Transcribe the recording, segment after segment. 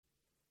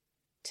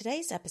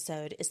Today's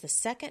episode is the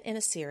second in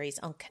a series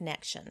on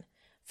connection.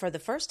 For the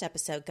first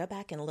episode, go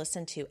back and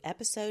listen to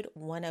episode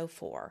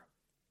 104.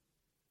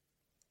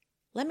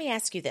 Let me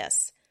ask you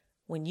this.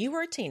 When you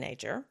were a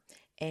teenager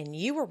and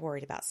you were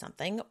worried about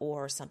something,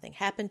 or something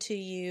happened to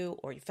you,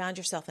 or you found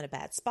yourself in a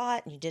bad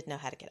spot and you didn't know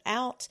how to get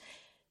out,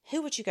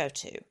 who would you go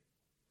to?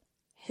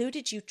 Who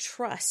did you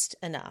trust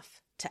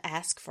enough to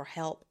ask for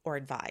help or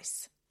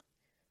advice?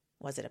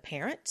 Was it a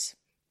parent,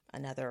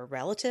 another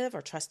relative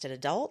or trusted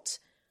adult?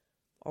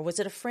 Or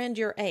was it a friend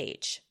your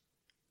age?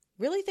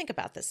 Really think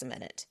about this a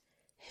minute.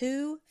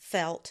 Who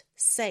felt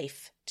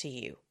safe to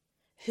you?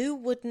 Who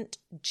wouldn't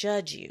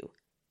judge you?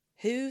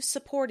 Who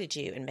supported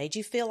you and made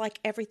you feel like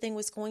everything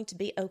was going to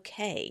be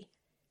okay?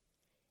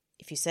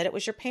 If you said it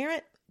was your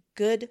parent,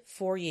 good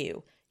for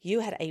you. You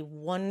had a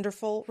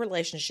wonderful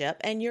relationship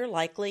and you're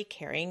likely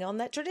carrying on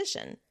that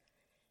tradition.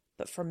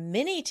 But for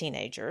many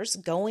teenagers,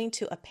 going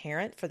to a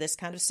parent for this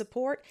kind of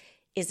support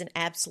is an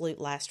absolute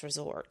last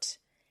resort.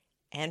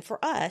 And for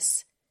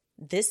us,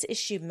 this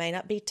issue may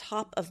not be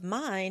top of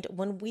mind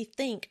when we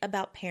think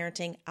about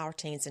parenting our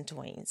teens and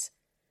tweens.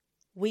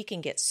 We can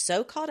get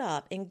so caught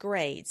up in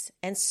grades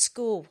and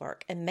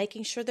schoolwork and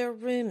making sure their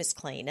room is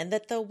clean and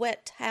that the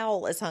wet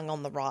towel is hung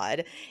on the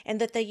rod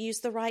and that they use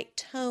the right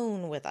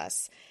tone with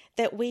us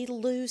that we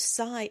lose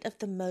sight of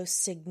the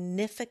most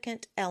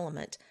significant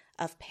element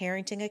of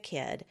parenting a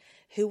kid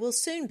who will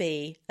soon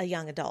be a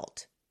young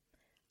adult: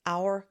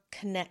 our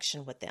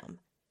connection with them.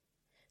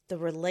 The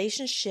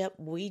relationship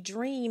we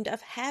dreamed of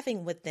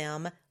having with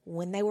them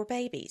when they were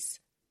babies.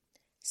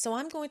 So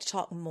I'm going to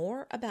talk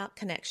more about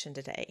connection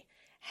today,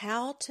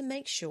 how to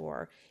make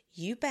sure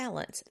you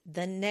balance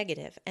the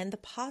negative and the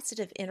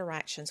positive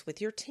interactions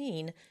with your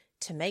teen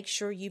to make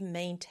sure you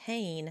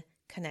maintain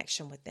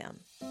connection with them.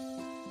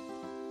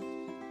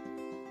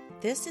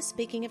 This is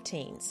Speaking of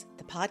Teens,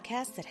 the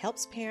podcast that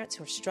helps parents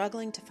who are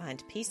struggling to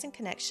find peace and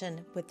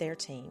connection with their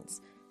teens.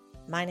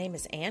 My name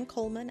is Ann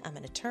Coleman. I'm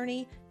an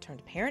attorney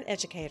turned parent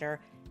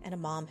educator and a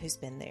mom who's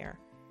been there.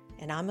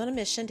 And I'm on a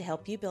mission to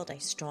help you build a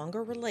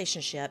stronger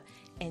relationship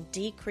and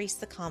decrease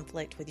the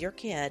conflict with your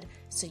kid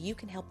so you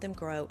can help them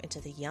grow into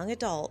the young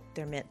adult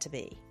they're meant to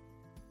be.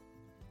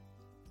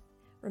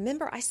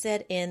 Remember, I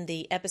said in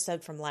the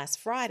episode from last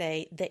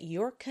Friday that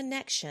your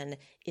connection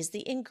is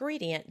the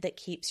ingredient that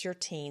keeps your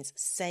teens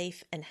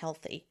safe and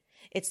healthy.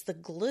 It's the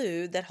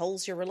glue that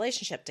holds your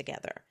relationship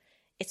together.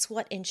 It's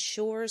what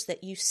ensures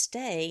that you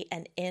stay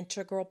an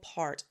integral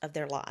part of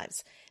their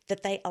lives,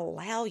 that they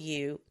allow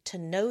you to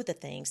know the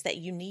things that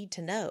you need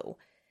to know.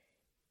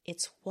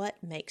 It's what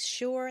makes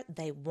sure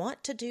they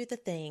want to do the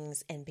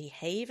things and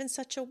behave in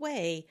such a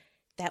way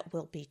that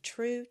will be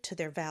true to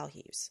their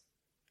values.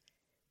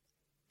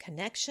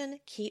 Connection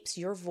keeps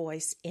your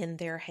voice in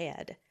their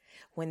head.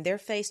 When they're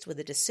faced with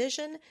a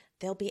decision,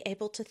 they'll be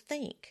able to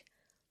think,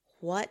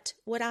 what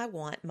would I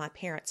want my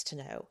parents to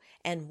know,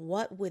 and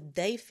what would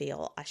they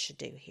feel I should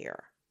do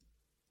here?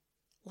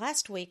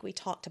 Last week, we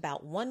talked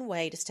about one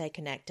way to stay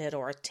connected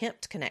or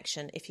attempt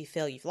connection if you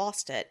feel you've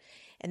lost it,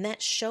 and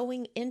that's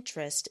showing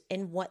interest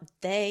in what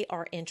they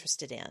are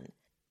interested in.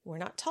 We're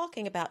not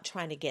talking about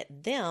trying to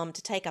get them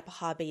to take up a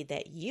hobby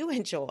that you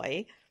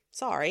enjoy.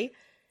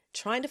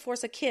 Trying to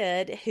force a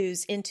kid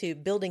who's into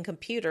building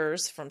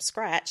computers from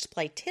scratch to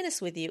play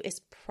tennis with you is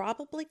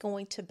probably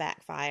going to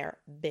backfire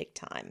big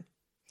time.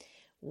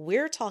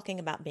 We're talking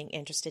about being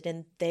interested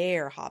in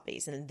their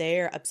hobbies and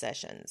their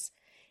obsessions.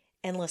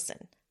 And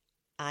listen,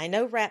 I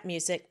know rap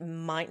music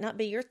might not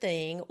be your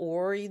thing,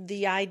 or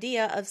the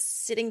idea of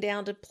sitting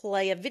down to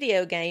play a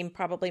video game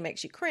probably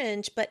makes you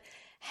cringe, but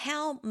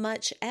how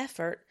much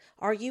effort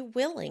are you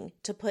willing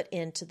to put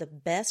into the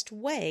best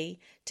way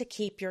to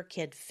keep your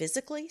kid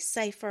physically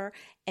safer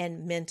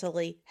and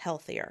mentally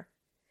healthier?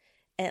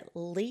 At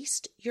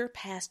least you're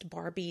past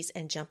Barbies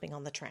and jumping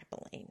on the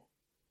trampoline.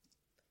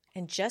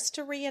 And just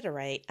to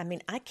reiterate,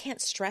 I can't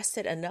stress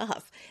it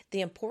enough,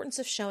 the importance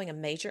of showing a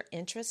major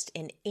interest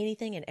in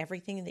anything and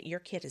everything that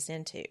your kid is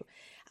into.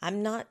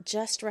 I'm not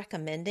just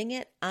recommending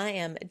it, I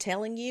am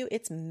telling you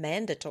it's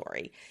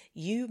mandatory.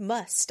 You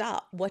must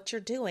stop what you're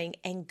doing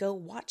and go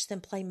watch them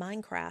play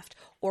Minecraft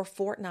or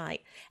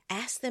Fortnite.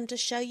 Ask them to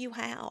show you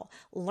how.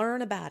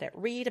 Learn about it,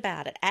 read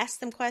about it, ask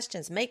them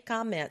questions, make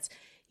comments.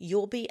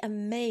 You'll be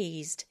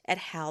amazed at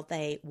how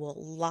they will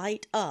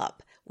light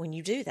up when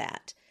you do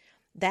that.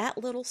 That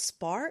little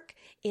spark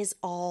is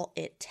all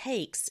it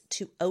takes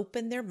to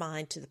open their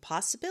mind to the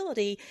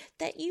possibility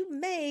that you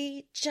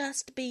may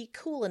just be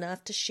cool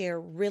enough to share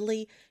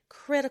really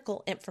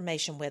critical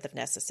information with if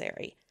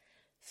necessary.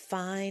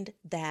 Find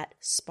that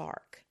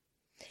spark.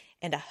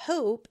 And I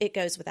hope it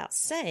goes without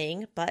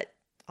saying, but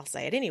I'll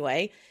say it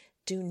anyway,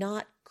 do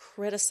not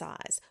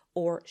criticize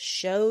or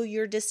show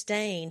your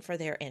disdain for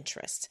their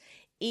interests.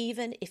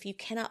 Even if you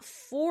cannot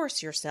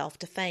force yourself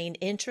to feign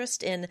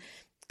interest in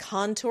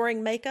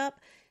contouring makeup,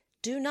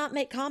 do not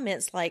make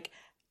comments like,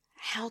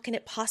 how can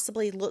it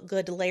possibly look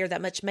good to layer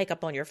that much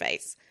makeup on your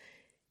face?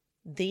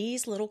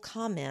 These little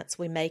comments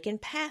we make in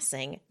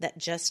passing that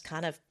just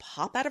kind of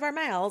pop out of our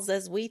mouths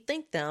as we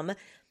think them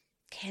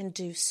can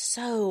do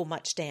so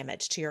much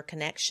damage to your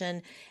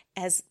connection,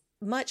 as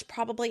much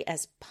probably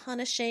as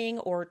punishing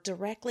or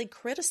directly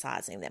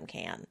criticizing them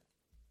can.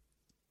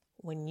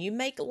 When you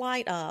make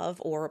light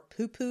of or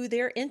poo-poo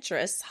their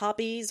interests,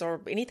 hobbies,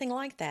 or anything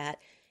like that,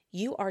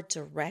 you are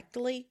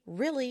directly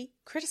really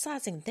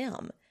criticizing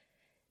them.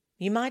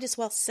 You might as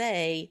well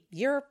say,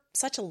 you're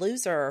such a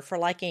loser for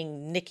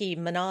liking Nicki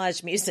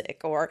Minaj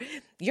music, or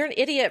you're an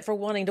idiot for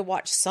wanting to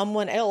watch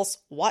someone else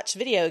watch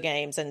video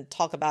games and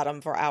talk about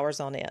them for hours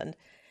on end.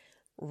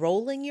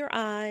 Rolling your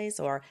eyes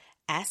or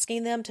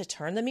asking them to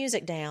turn the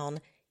music down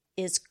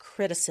is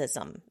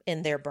criticism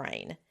in their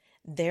brain.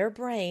 Their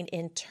brain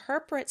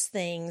interprets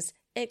things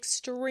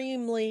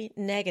extremely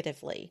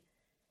negatively.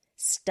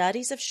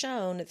 Studies have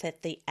shown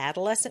that the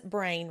adolescent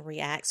brain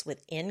reacts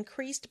with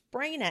increased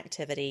brain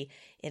activity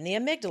in the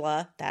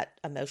amygdala, that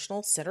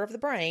emotional center of the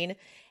brain,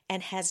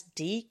 and has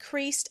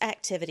decreased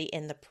activity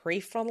in the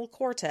prefrontal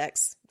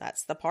cortex,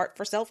 that's the part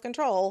for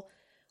self-control,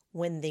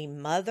 when the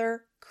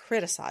mother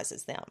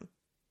criticizes them.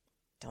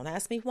 Don't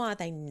ask me why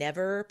they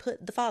never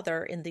put the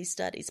father in these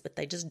studies, but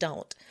they just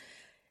don't.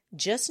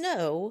 Just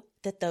know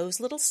that those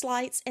little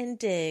slights and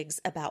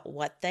digs about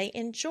what they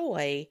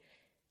enjoy,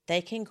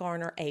 they can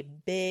garner a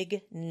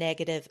big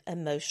negative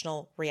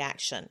emotional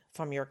reaction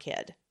from your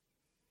kid.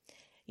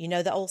 You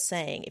know the old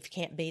saying, if you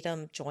can't beat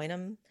them, join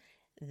them?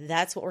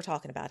 That's what we're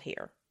talking about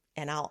here.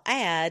 And I'll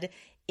add,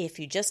 if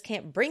you just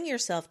can't bring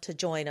yourself to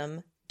join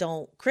them,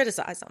 don't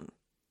criticize them.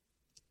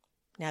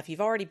 Now, if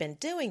you've already been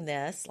doing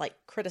this, like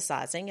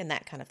criticizing and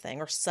that kind of thing,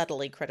 or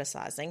subtly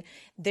criticizing,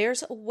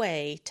 there's a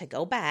way to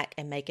go back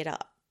and make it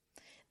up.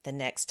 The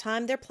next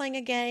time they're playing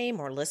a game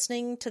or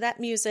listening to that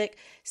music,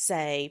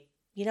 say,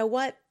 you know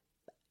what?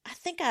 I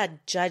think I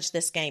judged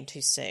this game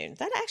too soon.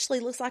 That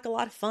actually looks like a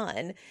lot of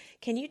fun.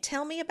 Can you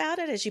tell me about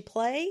it as you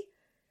play?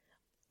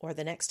 Or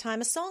the next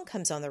time a song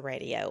comes on the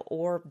radio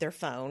or their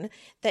phone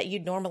that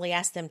you'd normally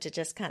ask them to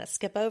just kind of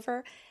skip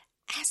over,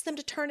 ask them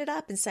to turn it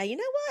up and say, you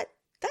know what?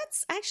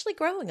 That's actually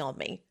growing on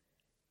me.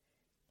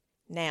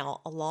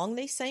 Now, along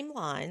these same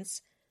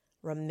lines,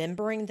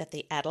 remembering that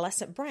the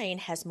adolescent brain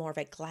has more of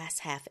a glass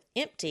half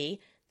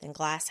empty than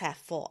glass half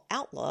full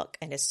outlook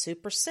and is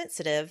super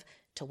sensitive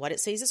to what it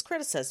sees as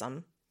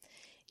criticism,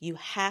 you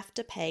have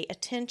to pay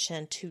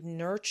attention to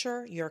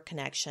nurture your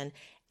connection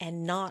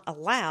and not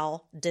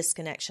allow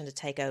disconnection to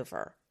take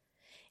over.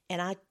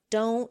 And I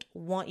don't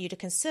want you to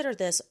consider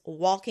this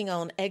walking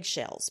on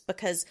eggshells,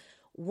 because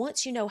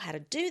once you know how to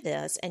do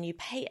this and you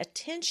pay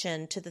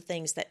attention to the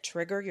things that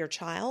trigger your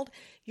child,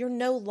 you're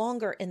no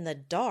longer in the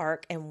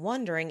dark and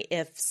wondering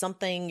if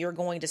something you're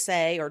going to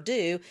say or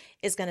do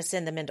is going to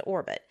send them into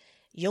orbit.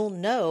 You'll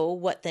know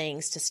what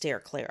things to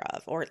steer clear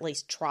of, or at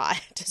least try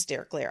to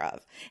steer clear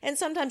of. And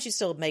sometimes you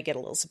still may get a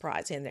little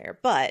surprise in there,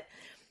 but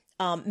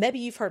maybe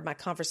you've heard my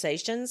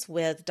conversations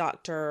with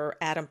Dr.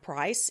 Adam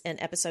Price in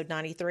episode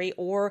 93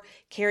 or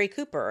Carrie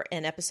Cooper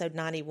in episode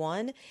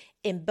 91.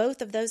 In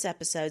both of those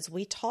episodes,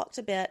 we talked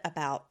a bit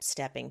about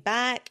stepping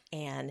back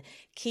and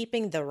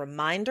keeping the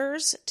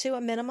reminders to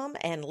a minimum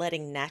and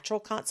letting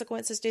natural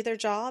consequences do their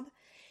job.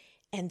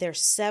 And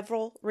there's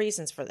several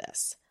reasons for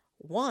this.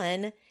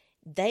 One,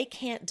 they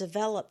can't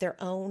develop their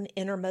own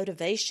inner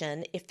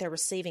motivation if they're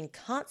receiving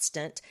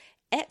constant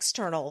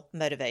external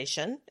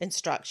motivation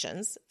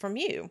instructions from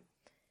you.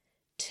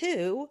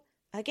 Two,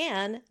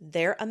 again,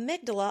 their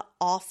amygdala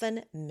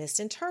often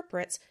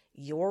misinterprets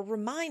your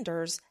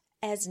reminders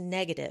as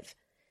negative,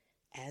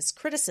 as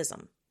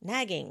criticism,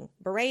 nagging,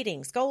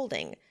 berating,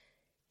 scolding,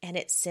 and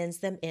it sends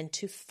them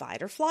into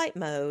fight or flight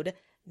mode,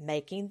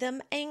 making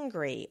them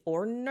angry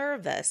or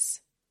nervous,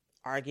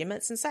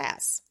 arguments and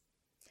sass.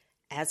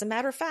 As a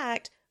matter of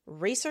fact,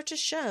 research has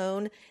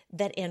shown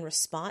that in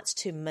response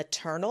to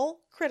maternal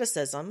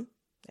criticism,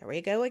 there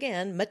we go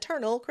again,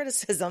 maternal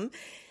criticism,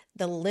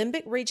 the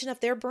limbic region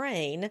of their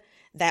brain,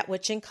 that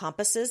which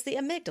encompasses the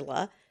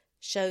amygdala,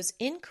 shows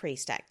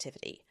increased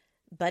activity.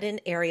 But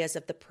in areas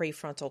of the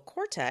prefrontal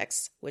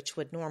cortex, which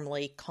would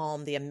normally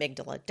calm the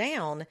amygdala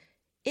down,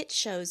 it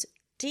shows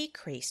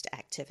decreased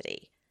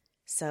activity.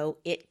 So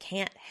it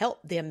can't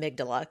help the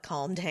amygdala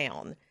calm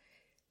down.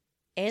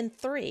 And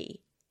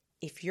three,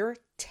 if you're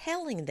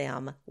telling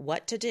them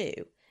what to do,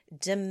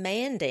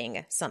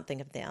 demanding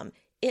something of them,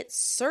 it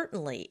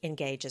certainly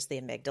engages the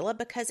amygdala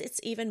because it's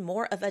even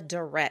more of a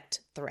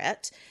direct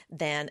threat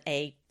than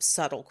a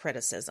subtle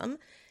criticism,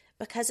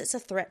 because it's a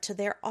threat to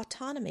their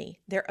autonomy,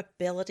 their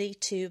ability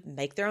to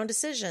make their own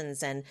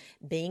decisions and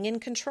being in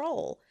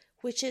control,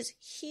 which is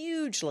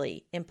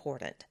hugely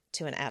important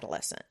to an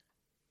adolescent.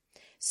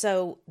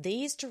 So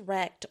these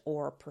direct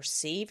or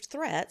perceived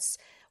threats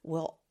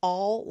will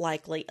all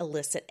likely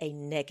elicit a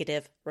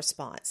negative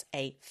response,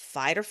 a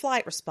fight or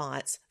flight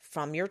response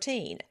from your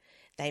teen.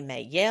 They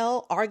may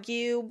yell,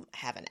 argue,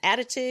 have an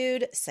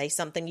attitude, say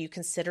something you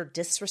consider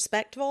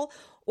disrespectful,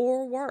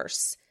 or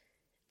worse.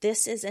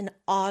 This is an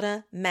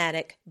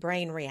automatic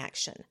brain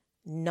reaction,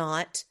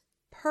 not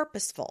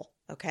purposeful,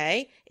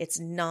 okay? It's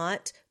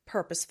not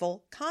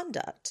purposeful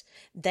conduct.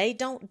 They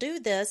don't do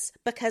this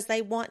because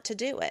they want to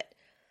do it.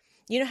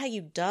 You know how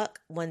you duck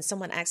when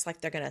someone acts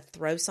like they're going to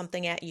throw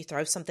something at you,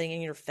 throw something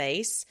in your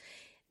face?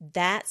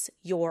 That's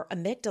your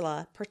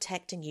amygdala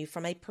protecting you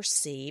from a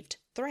perceived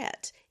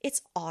threat.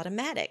 It's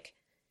automatic.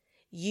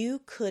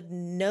 You could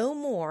no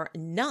more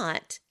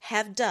not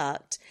have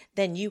ducked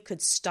than you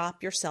could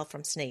stop yourself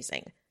from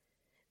sneezing.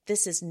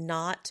 This is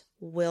not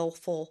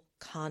willful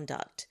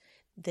conduct.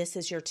 This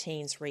is your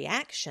teen's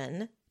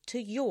reaction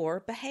to your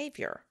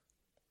behavior.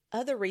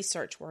 Other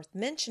research worth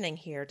mentioning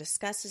here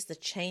discusses the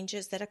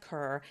changes that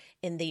occur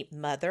in the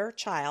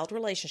mother-child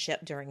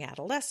relationship during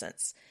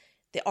adolescence.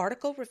 The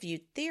article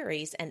reviewed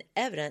theories and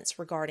evidence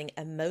regarding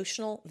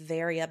emotional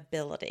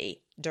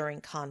variability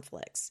during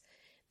conflicts.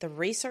 The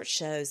research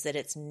shows that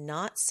it's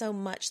not so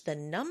much the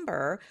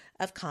number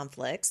of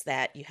conflicts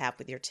that you have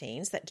with your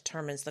teens that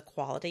determines the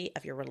quality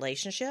of your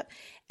relationship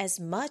as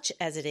much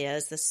as it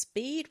is the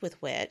speed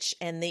with which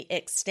and the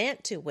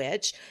extent to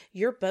which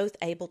you're both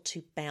able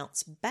to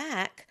bounce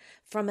back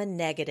from a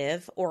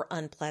negative or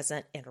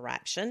unpleasant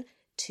interaction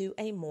to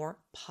a more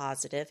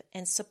positive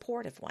and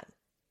supportive one.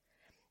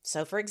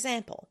 So, for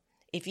example,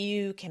 if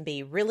you can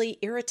be really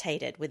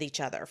irritated with each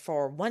other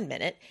for 1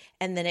 minute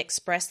and then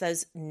express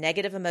those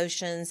negative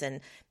emotions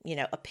and,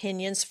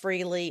 opinions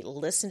freely,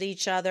 listen to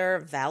each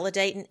other,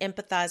 validate and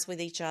empathize with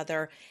each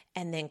other,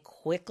 and then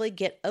quickly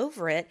get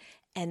over it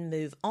and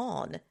move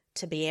on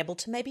to be able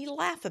to maybe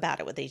laugh about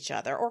it with each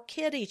other or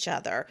kid each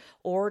other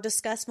or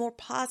discuss more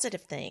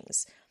positive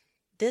things.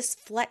 This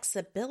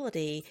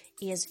flexibility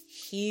is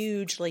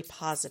hugely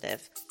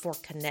positive for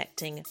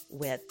connecting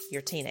with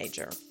your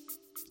teenager.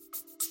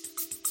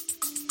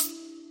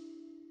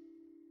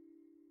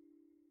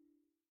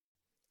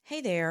 Hey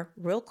there,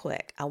 real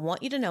quick, I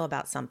want you to know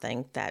about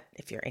something that,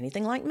 if you're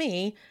anything like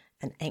me,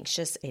 an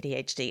anxious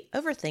ADHD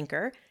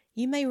overthinker,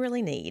 you may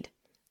really need.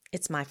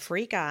 It's my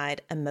free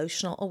guide,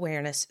 Emotional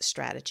Awareness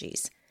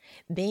Strategies.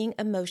 Being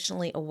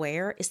emotionally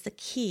aware is the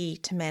key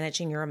to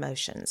managing your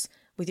emotions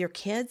with your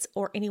kids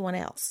or anyone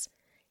else.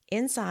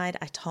 Inside,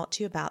 I talk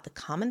to you about the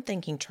common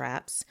thinking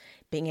traps,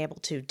 being able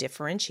to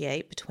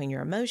differentiate between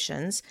your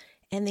emotions,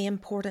 and the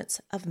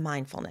importance of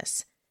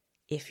mindfulness.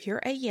 If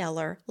you're a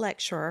yeller,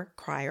 lecturer,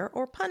 crier,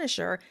 or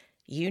punisher,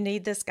 you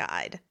need this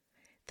guide.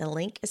 The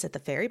link is at the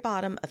very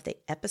bottom of the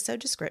episode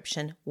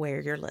description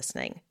where you're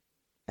listening.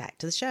 Back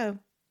to the show.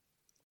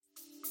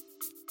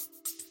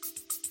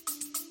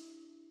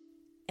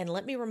 And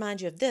let me remind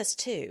you of this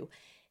too.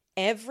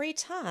 Every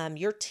time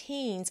your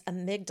teen's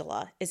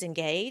amygdala is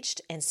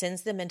engaged and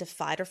sends them into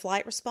fight or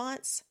flight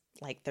response,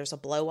 like there's a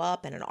blow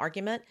up and an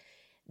argument,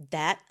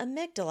 that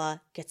amygdala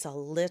gets a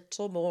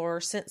little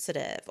more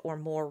sensitive or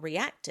more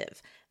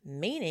reactive,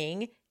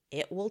 meaning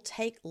it will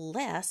take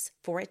less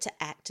for it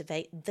to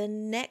activate the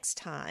next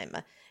time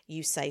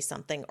you say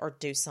something or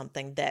do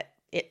something that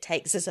it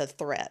takes as a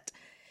threat.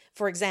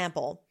 For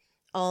example,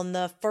 on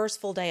the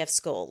first full day of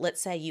school,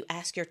 let's say you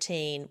ask your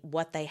teen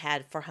what they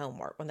had for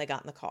homework when they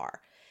got in the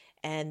car,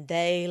 and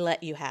they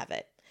let you have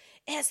it.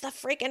 It's the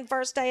freaking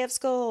first day of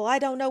school. I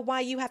don't know why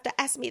you have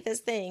to ask me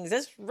these things.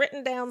 It's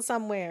written down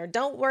somewhere.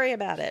 Don't worry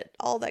about it.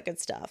 All that good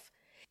stuff.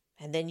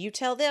 And then you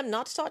tell them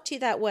not to talk to you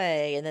that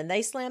way. And then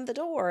they slam the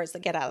door as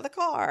they get out of the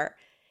car.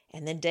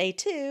 And then day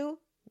 2,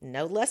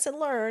 no lesson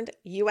learned.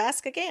 You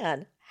ask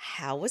again,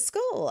 how was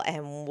school?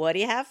 And what do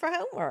you have for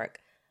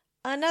homework?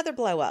 Another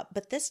blow up,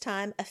 but this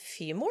time a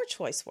few more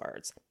choice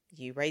words.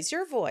 You raise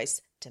your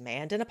voice,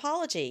 demand an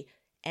apology,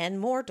 and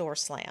more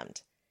doors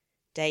slammed.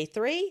 Day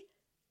 3,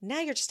 now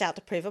you're just out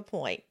to prove a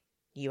point.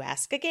 You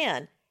ask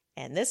again,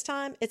 and this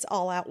time it's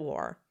all-out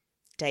war.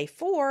 Day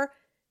 4,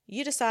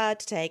 you decide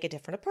to take a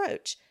different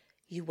approach.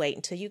 You wait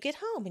until you get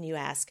home and you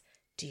ask,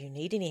 do you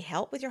need any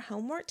help with your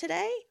homework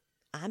today?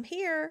 I'm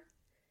here.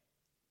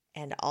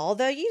 And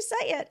although you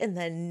say it in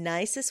the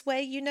nicest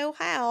way you know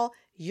how,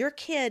 your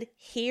kid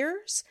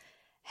hears,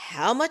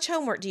 how much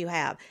homework do you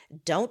have?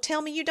 Don't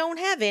tell me you don't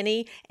have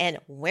any, and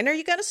when are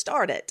you going to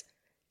start it?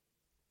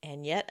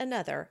 And yet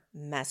another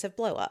massive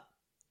blow up.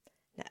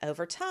 Now,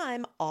 over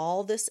time,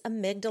 all this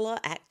amygdala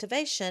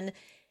activation,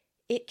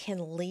 it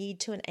can lead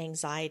to an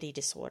anxiety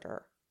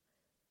disorder.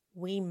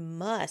 We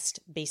must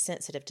be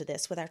sensitive to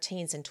this with our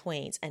teens and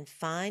tweens and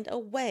find a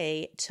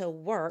way to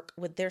work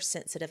with their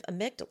sensitive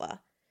amygdala.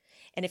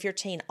 And if your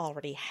teen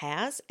already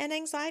has an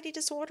anxiety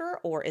disorder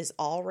or is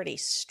already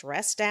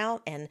stressed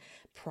out and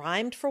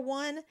primed for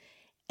one,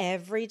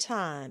 every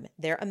time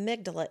their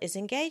amygdala is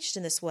engaged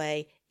in this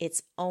way,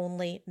 it's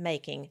only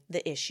making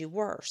the issue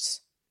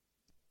worse.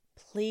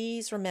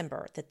 Please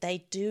remember that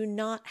they do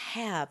not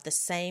have the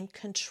same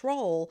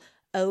control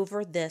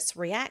over this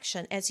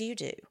reaction as you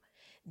do.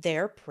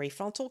 Their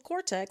prefrontal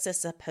cortex is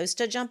supposed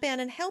to jump in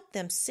and help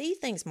them see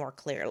things more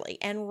clearly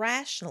and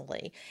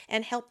rationally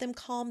and help them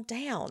calm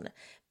down,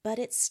 but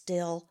it's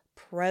still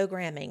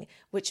programming,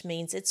 which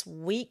means it's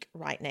weak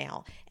right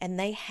now, and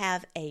they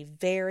have a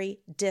very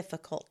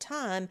difficult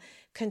time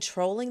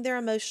controlling their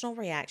emotional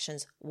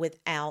reactions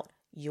without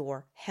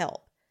your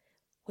help,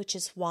 which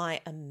is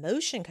why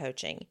emotion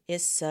coaching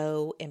is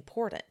so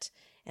important.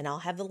 And I'll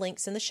have the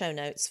links in the show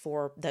notes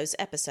for those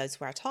episodes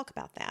where I talk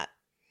about that.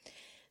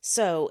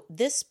 So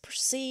this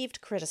perceived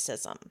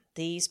criticism,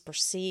 these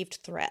perceived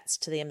threats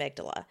to the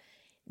amygdala,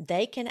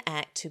 they can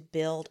act to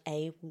build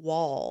a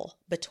wall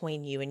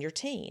between you and your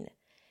teen.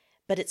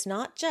 But it's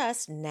not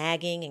just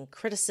nagging and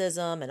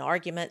criticism and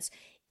arguments,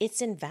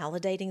 it's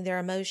invalidating their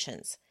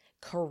emotions,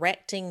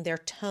 correcting their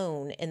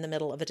tone in the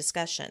middle of a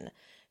discussion,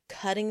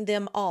 cutting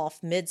them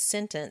off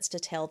mid-sentence to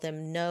tell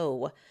them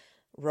no,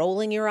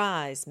 rolling your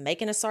eyes,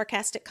 making a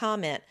sarcastic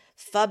comment,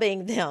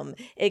 phubbing them,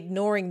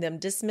 ignoring them,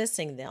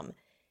 dismissing them.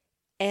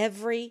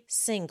 Every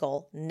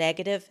single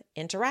negative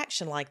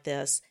interaction like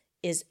this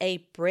is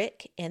a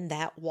brick in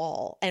that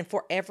wall. And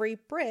for every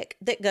brick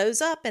that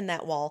goes up in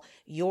that wall,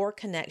 your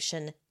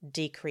connection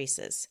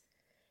decreases.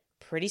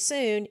 Pretty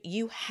soon,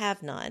 you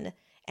have none,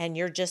 and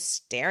you're just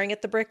staring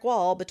at the brick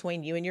wall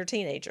between you and your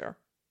teenager.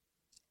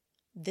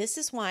 This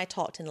is why I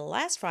talked in the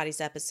last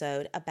Friday's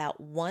episode about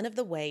one of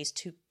the ways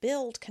to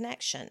build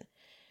connection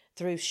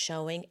through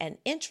showing an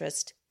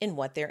interest in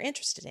what they're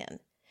interested in.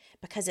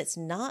 Because it's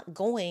not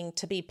going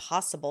to be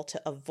possible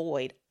to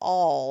avoid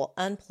all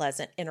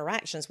unpleasant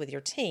interactions with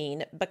your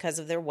teen because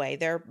of their way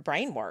their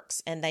brain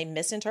works and they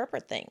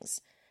misinterpret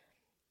things.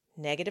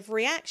 Negative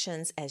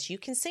reactions, as you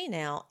can see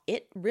now,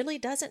 it really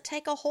doesn't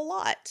take a whole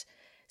lot.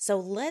 So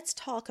let's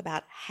talk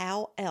about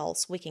how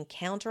else we can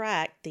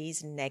counteract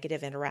these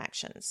negative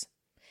interactions.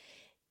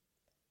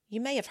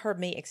 You may have heard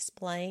me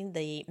explain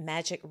the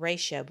magic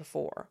ratio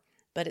before,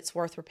 but it's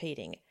worth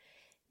repeating.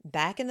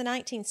 Back in the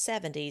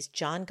 1970s,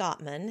 John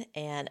Gottman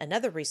and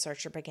another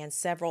researcher began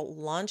several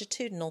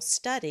longitudinal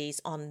studies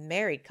on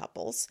married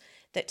couples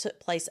that took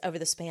place over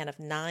the span of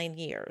 9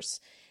 years.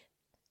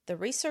 The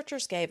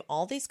researchers gave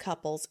all these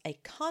couples a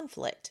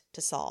conflict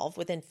to solve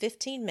within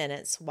 15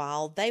 minutes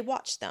while they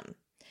watched them.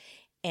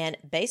 And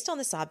based on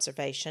this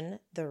observation,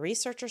 the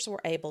researchers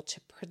were able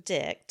to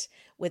predict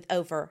with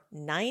over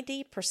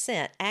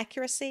 90%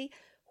 accuracy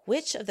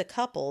which of the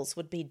couples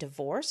would be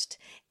divorced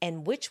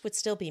and which would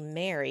still be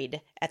married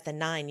at the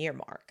 9-year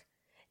mark.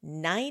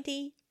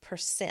 90%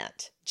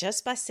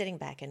 just by sitting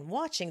back and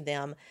watching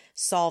them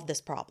solve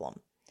this problem.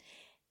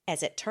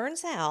 As it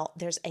turns out,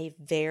 there's a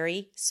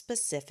very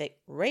specific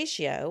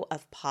ratio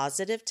of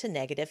positive to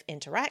negative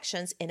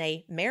interactions in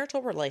a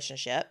marital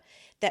relationship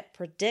that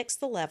predicts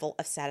the level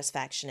of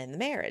satisfaction in the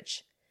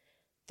marriage.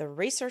 The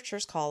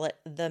researchers call it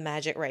the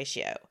magic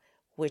ratio,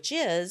 which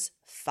is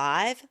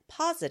 5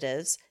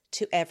 positives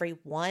to every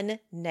 1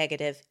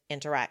 negative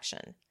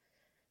interaction.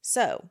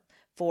 So,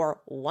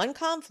 for 1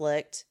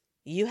 conflict,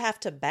 you have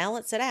to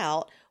balance it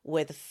out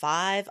with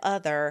 5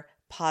 other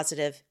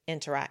positive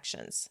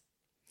interactions.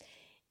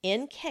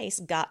 In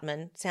case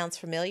Gottman sounds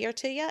familiar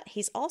to you,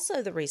 he's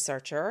also the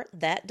researcher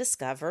that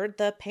discovered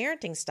the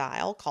parenting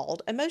style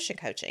called emotion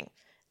coaching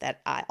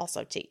that I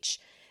also teach.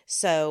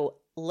 So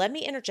let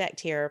me interject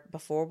here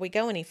before we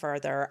go any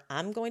further.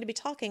 I'm going to be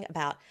talking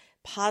about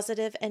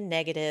positive and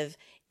negative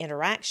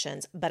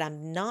interactions, but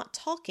I'm not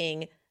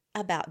talking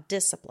about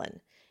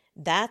discipline.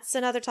 That's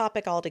another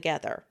topic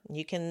altogether.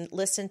 You can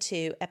listen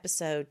to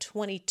episode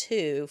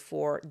 22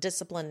 for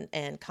discipline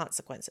and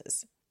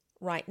consequences.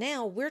 Right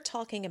now, we're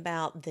talking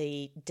about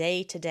the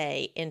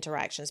day-to-day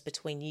interactions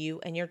between you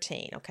and your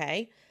teen,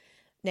 okay?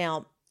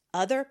 Now,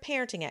 other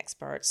parenting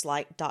experts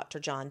like Dr.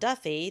 John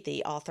Duffy,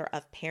 the author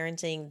of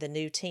Parenting the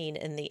New Teen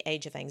in the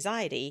Age of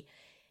Anxiety,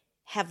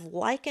 have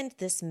likened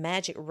this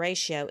magic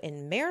ratio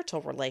in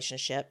marital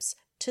relationships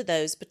to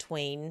those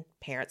between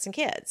parents and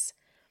kids.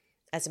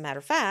 As a matter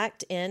of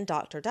fact, in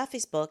Dr.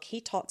 Duffy's book,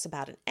 he talks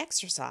about an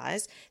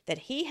exercise that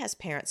he has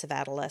parents of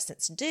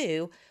adolescents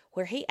do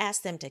where he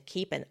asks them to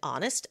keep an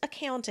honest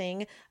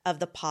accounting of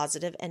the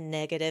positive and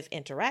negative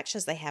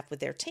interactions they have with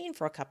their teen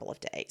for a couple of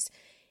days.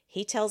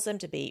 He tells them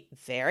to be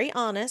very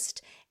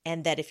honest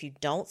and that if you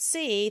don't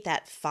see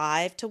that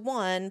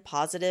 5-to-1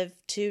 positive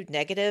to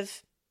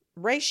negative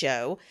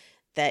ratio,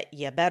 that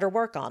you better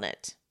work on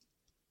it.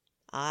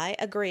 I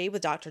agree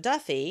with Dr.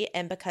 Duffy,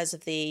 and because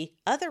of the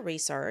other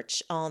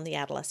research on the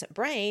adolescent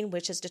brain,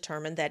 which has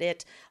determined that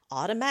it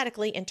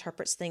automatically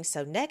interprets things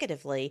so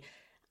negatively,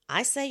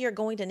 I say you're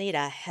going to need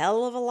a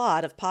hell of a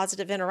lot of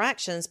positive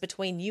interactions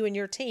between you and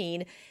your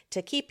teen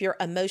to keep your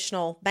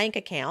emotional bank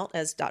account,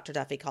 as Dr.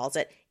 Duffy calls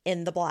it,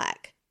 in the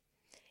black.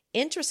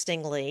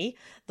 Interestingly,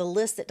 the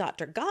list that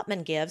Dr.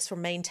 Gottman gives for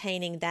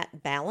maintaining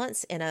that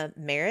balance in a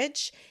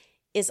marriage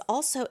is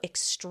also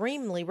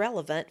extremely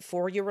relevant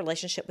for your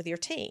relationship with your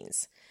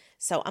teens.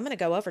 So I'm going to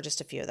go over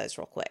just a few of those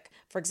real quick.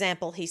 For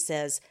example, he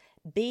says,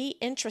 be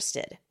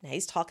interested. Now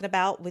he's talking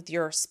about with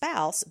your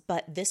spouse,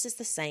 but this is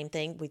the same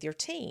thing with your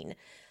teen.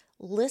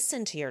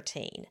 Listen to your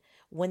teen.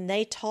 When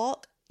they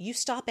talk, you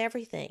stop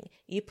everything.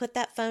 You put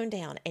that phone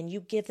down and you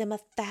give them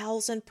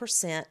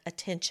 1,000%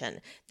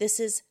 attention. This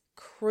is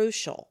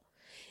crucial.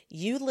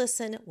 You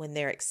listen when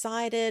they're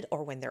excited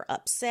or when they're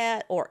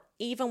upset or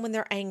even when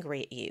they're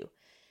angry at you.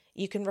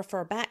 You can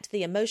refer back to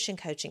the emotion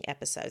coaching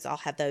episodes. I'll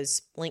have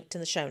those linked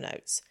in the show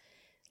notes.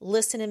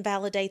 Listen and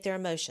validate their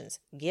emotions.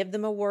 Give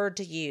them a word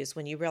to use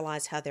when you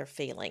realize how they're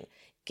feeling.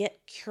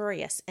 Get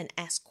curious and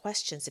ask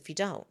questions if you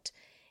don't.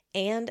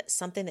 And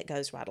something that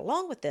goes right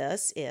along with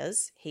this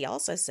is, he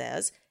also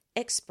says,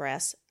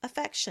 express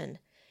affection.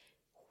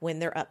 When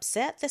they're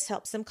upset, this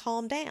helps them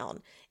calm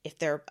down. If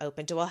they're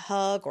open to a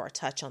hug or a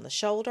touch on the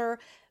shoulder,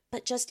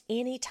 but just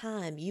any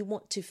time you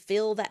want to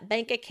fill that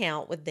bank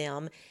account with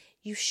them,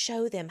 you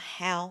show them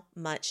how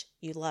much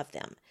you love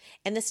them.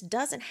 And this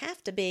doesn't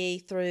have to be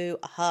through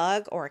a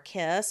hug or a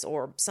kiss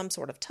or some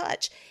sort of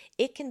touch.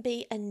 It can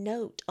be a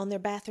note on their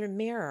bathroom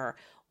mirror,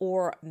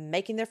 or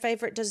making their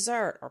favorite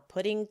dessert, or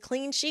putting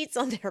clean sheets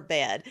on their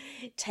bed,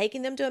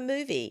 taking them to a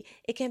movie.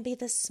 It can be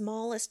the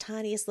smallest,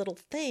 tiniest little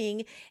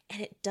thing,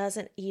 and it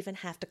doesn't even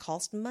have to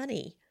cost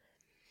money.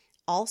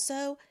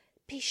 Also,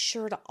 be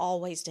sure to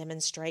always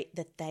demonstrate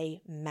that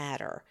they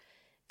matter.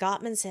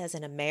 Gottman says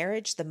in a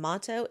marriage, the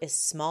motto is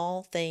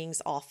small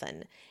things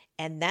often.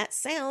 And that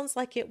sounds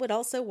like it would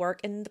also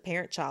work in the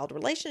parent-child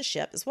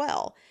relationship as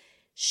well.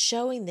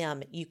 Showing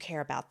them you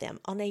care about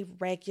them on a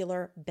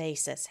regular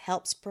basis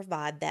helps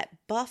provide that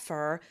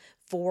buffer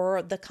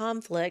for the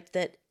conflict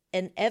that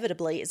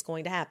inevitably is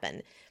going to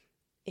happen.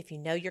 If you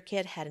know your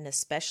kid had an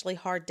especially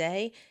hard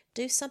day,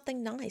 do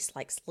something nice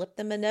like slip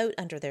them a note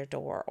under their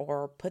door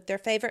or put their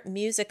favorite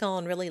music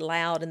on really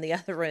loud in the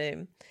other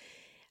room.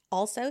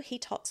 Also, he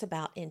talks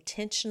about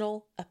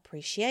intentional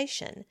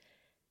appreciation.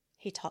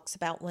 He talks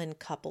about when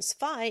couples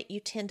fight, you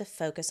tend to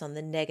focus on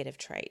the negative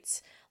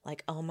traits,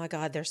 like, oh my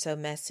God, they're so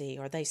messy,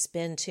 or they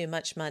spend too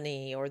much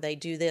money, or they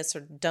do this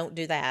or don't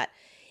do that.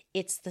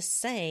 It's the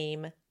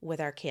same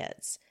with our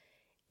kids.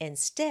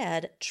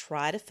 Instead,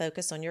 try to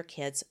focus on your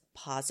kids'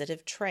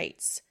 positive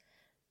traits.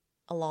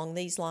 Along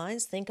these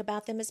lines, think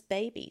about them as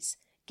babies.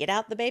 Get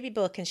out the baby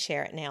book and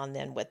share it now and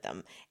then with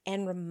them,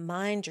 and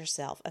remind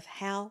yourself of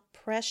how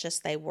precious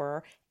they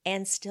were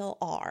and still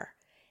are,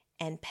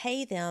 and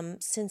pay them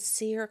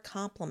sincere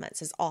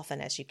compliments as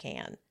often as you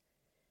can.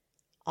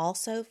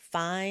 Also,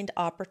 find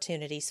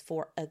opportunities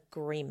for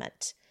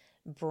agreement.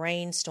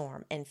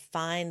 Brainstorm and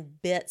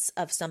find bits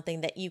of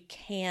something that you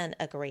can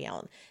agree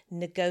on.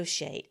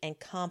 Negotiate and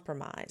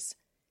compromise.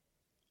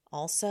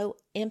 Also,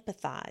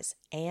 empathize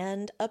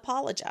and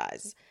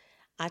apologize.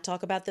 I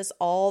talk about this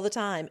all the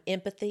time.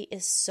 Empathy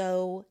is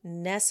so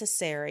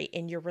necessary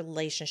in your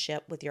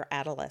relationship with your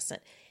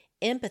adolescent.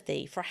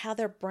 Empathy for how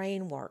their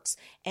brain works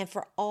and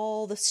for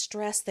all the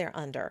stress they're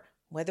under,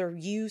 whether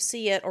you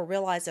see it or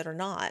realize it or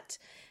not.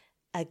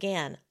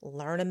 Again,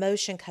 learn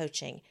emotion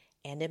coaching,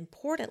 and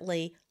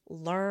importantly,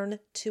 learn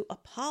to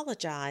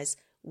apologize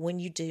when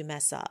you do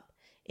mess up.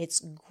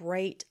 It's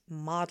great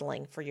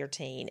modeling for your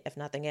teen, if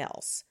nothing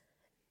else.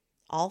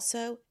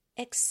 Also,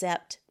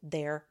 accept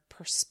their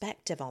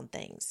perspective on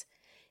things.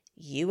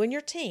 You and your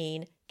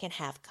teen can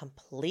have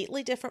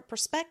completely different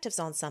perspectives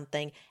on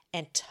something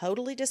and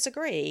totally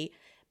disagree,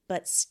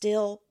 but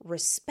still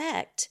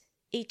respect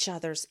each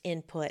other's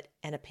input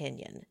and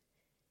opinion.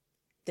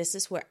 This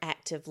is where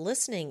active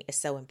listening is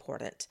so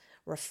important,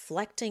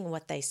 reflecting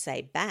what they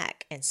say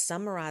back and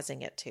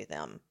summarizing it to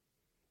them.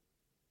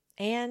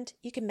 And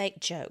you can make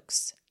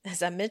jokes.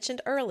 As I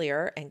mentioned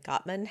earlier, and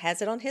Gottman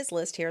has it on his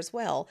list here as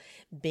well,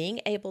 being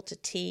able to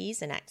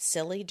tease and act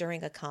silly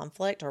during a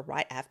conflict or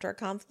right after a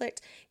conflict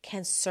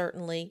can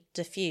certainly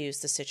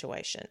diffuse the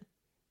situation.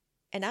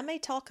 And I may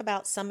talk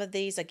about some of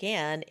these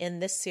again in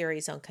this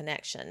series on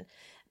connection.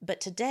 But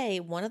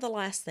today, one of the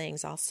last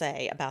things I'll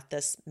say about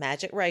this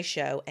magic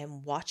ratio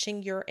and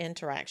watching your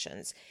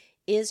interactions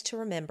is to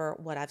remember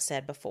what I've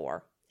said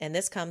before. And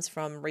this comes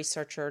from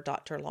researcher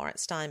Dr.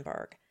 Lawrence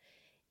Steinberg.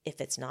 If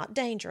it's not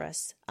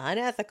dangerous,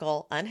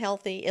 unethical,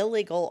 unhealthy,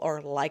 illegal,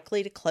 or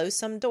likely to close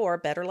some door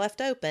better left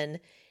open,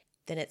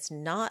 then it's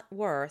not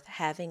worth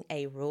having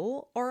a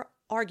rule or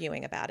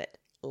arguing about it.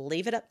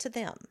 Leave it up to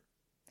them.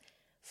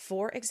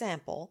 For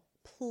example,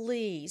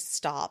 please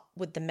stop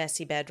with the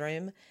messy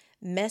bedroom.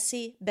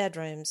 Messy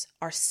bedrooms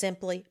are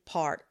simply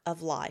part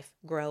of life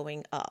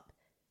growing up.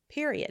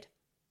 Period.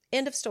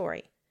 End of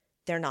story.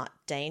 They're not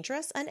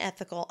dangerous,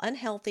 unethical,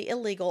 unhealthy,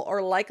 illegal,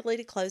 or likely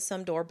to close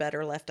some door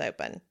better left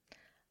open.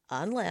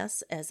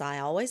 Unless, as I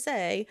always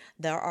say,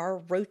 there are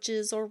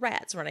roaches or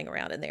rats running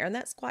around in there, and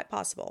that's quite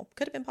possible.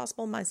 Could have been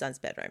possible in my son's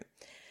bedroom.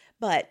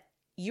 But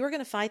you're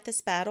going to fight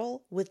this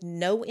battle with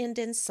no end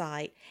in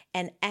sight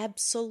and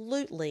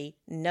absolutely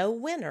no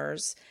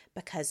winners,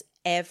 because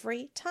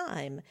every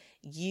time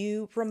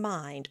you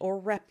remind or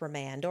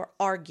reprimand or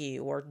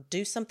argue or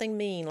do something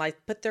mean,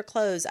 like put their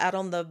clothes out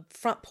on the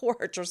front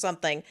porch or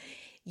something,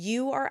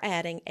 you are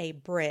adding a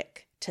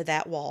brick to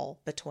that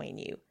wall between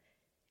you.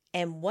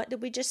 And what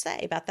did we just say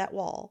about that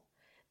wall?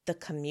 The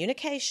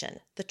communication,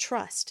 the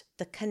trust,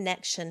 the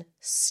connection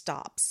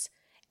stops,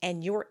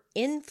 and your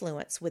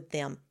influence with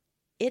them,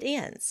 it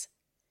ends.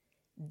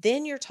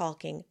 Then you're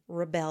talking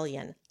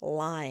rebellion,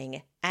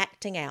 lying,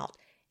 acting out,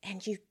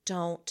 and you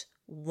don't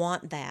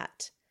want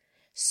that.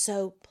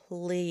 So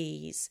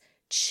please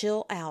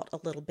chill out a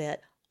little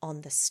bit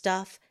on the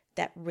stuff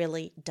that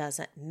really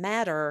doesn't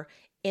matter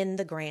in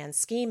the grand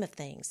scheme of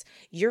things.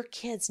 Your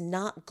kid's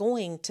not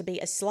going to be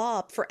a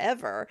slob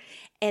forever.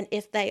 And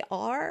if they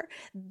are,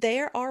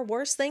 there are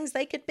worse things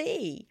they could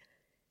be.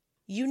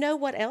 You know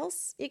what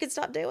else you can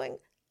stop doing?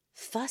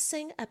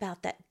 fussing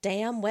about that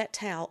damn wet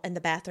towel in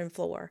the bathroom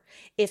floor.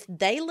 If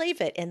they leave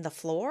it in the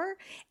floor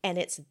and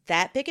it's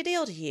that big a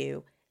deal to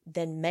you,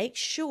 then make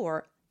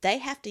sure they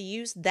have to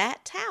use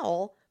that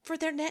towel for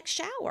their next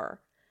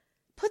shower.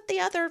 Put the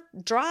other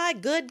dry,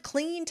 good,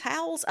 clean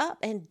towels up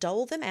and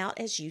dole them out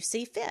as you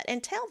see fit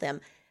and tell them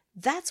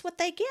that's what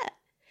they get.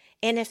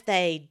 And if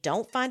they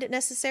don't find it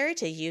necessary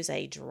to use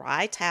a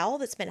dry towel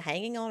that's been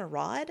hanging on a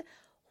rod,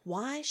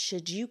 why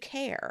should you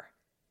care?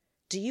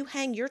 Do you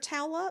hang your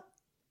towel up?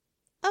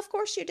 Of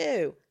course you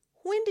do.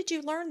 When did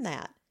you learn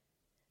that?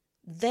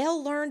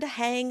 They'll learn to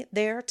hang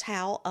their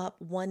towel up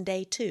one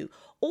day too.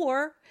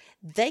 Or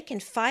they can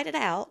fight it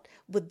out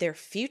with their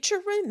future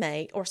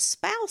roommate or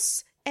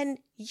spouse, and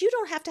you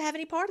don't have to have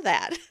any part of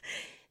that.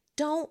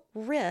 Don't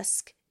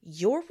risk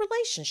your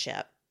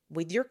relationship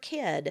with your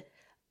kid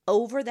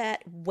over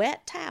that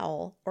wet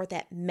towel or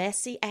that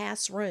messy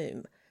ass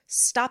room.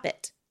 Stop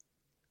it.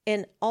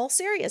 In all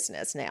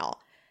seriousness now,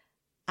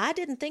 I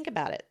didn't think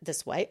about it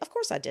this way. Of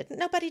course I didn't.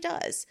 Nobody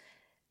does.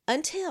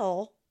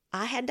 Until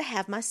I had to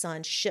have my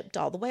son shipped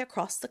all the way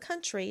across the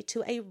country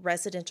to a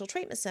residential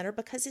treatment center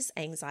because his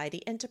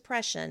anxiety and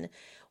depression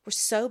were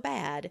so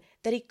bad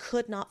that he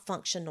could not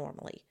function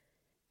normally.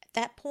 At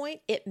that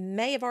point, it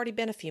may have already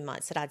been a few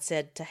months that I'd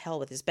said to hell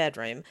with his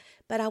bedroom,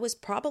 but I was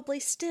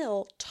probably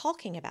still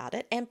talking about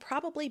it and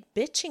probably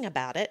bitching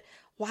about it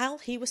while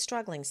he was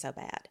struggling so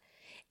bad.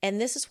 And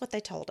this is what they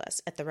told us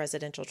at the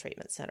residential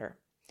treatment center.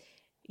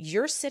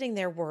 You're sitting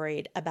there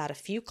worried about a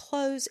few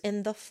clothes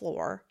in the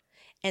floor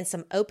and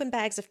some open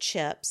bags of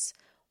chips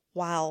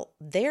while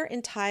their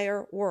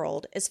entire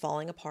world is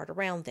falling apart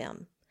around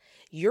them.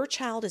 Your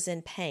child is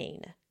in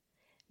pain.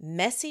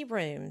 Messy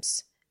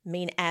rooms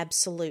mean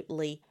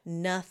absolutely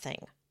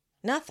nothing.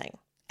 Nothing.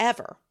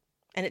 Ever.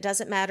 And it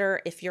doesn't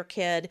matter if your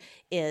kid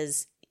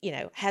is,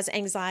 has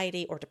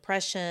anxiety or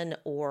depression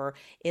or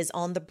is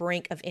on the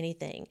brink of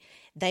anything.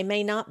 They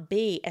may not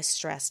be as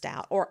stressed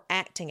out or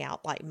acting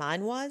out like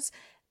mine was,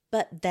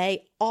 but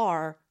they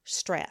are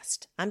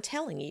stressed. I'm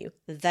telling you,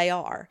 they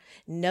are.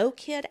 No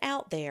kid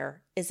out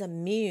there is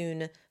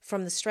immune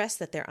from the stress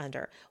that they're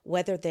under,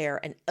 whether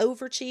they're an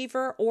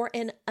overachiever or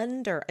an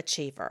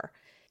underachiever.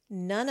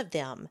 None of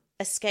them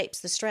escapes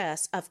the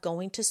stress of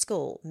going to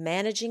school,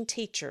 managing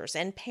teachers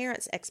and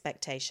parents'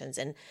 expectations,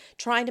 and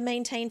trying to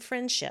maintain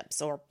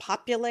friendships or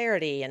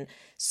popularity and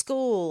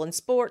school and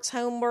sports,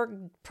 homework,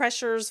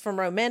 pressures from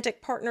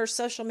romantic partners,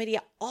 social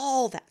media,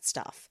 all that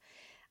stuff.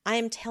 I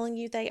am telling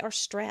you, they are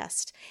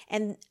stressed,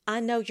 and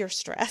I know you're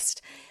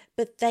stressed,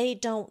 but they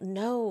don't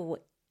know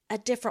a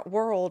different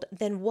world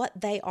than what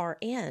they are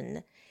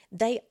in.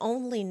 They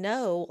only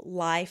know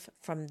life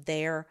from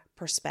their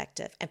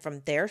perspective, and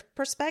from their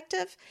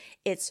perspective,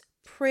 it's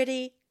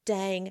pretty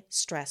dang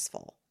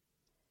stressful.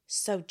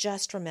 So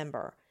just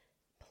remember,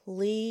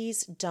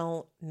 please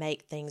don't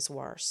make things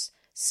worse.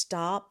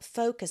 Stop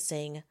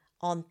focusing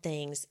on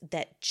things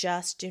that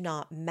just do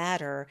not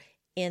matter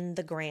in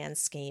the grand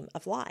scheme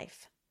of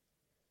life.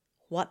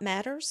 What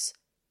matters?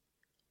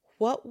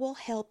 What will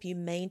help you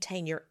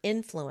maintain your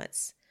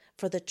influence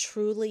for the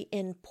truly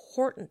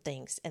important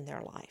things in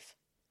their life?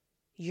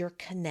 Your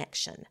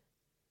connection.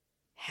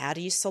 How do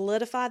you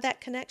solidify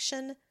that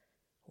connection?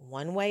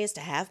 One way is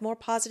to have more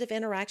positive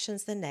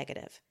interactions than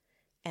negative.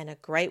 And a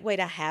great way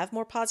to have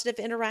more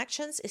positive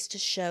interactions is to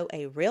show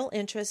a real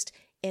interest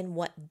in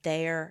what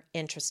they're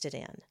interested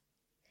in.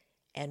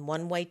 And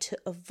one way to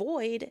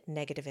avoid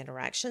negative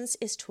interactions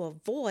is to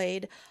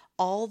avoid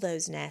all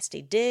those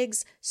nasty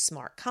digs,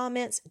 smart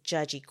comments,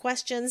 judgy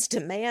questions,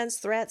 demands,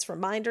 threats,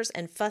 reminders,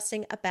 and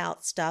fussing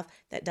about stuff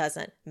that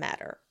doesn't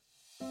matter.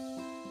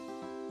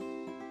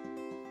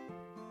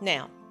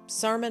 Now,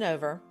 sermon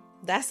over.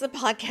 That's the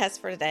podcast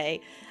for today.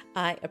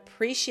 I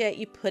appreciate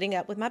you putting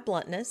up with my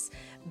bluntness,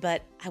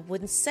 but I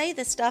wouldn't say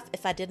this stuff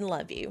if I didn't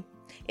love you.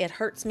 It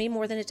hurts me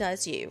more than it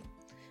does you.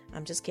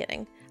 I'm just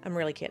kidding. I'm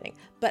really kidding.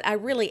 But I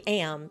really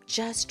am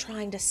just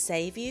trying to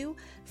save you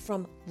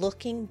from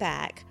looking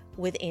back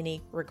with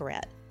any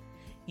regret.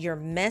 Your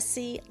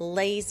messy,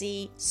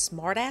 lazy,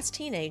 smart-ass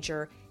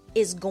teenager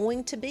is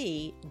going to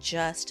be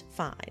just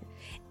fine.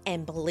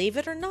 And believe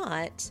it or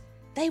not,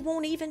 they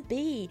won't even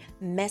be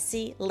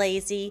messy,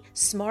 lazy,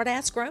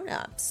 smart-ass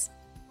grown-ups.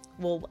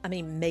 Well, I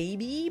mean,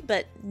 maybe,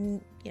 but,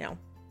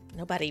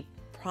 nobody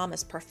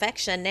promised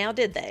perfection now,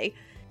 did they?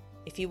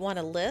 If you want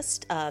a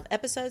list of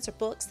episodes or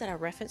books that I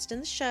referenced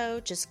in the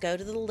show, just go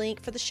to the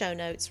link for the show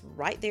notes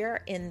right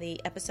there in the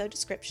episode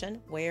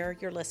description where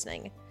you're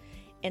listening.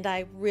 And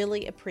I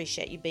really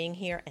appreciate you being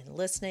here and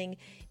listening.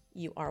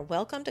 You are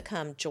welcome to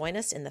come join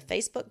us in the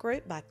Facebook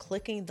group by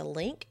clicking the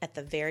link at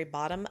the very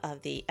bottom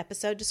of the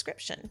episode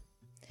description.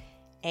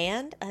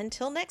 And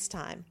until next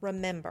time,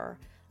 remember,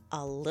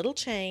 a little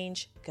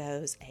change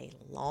goes a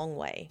long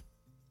way.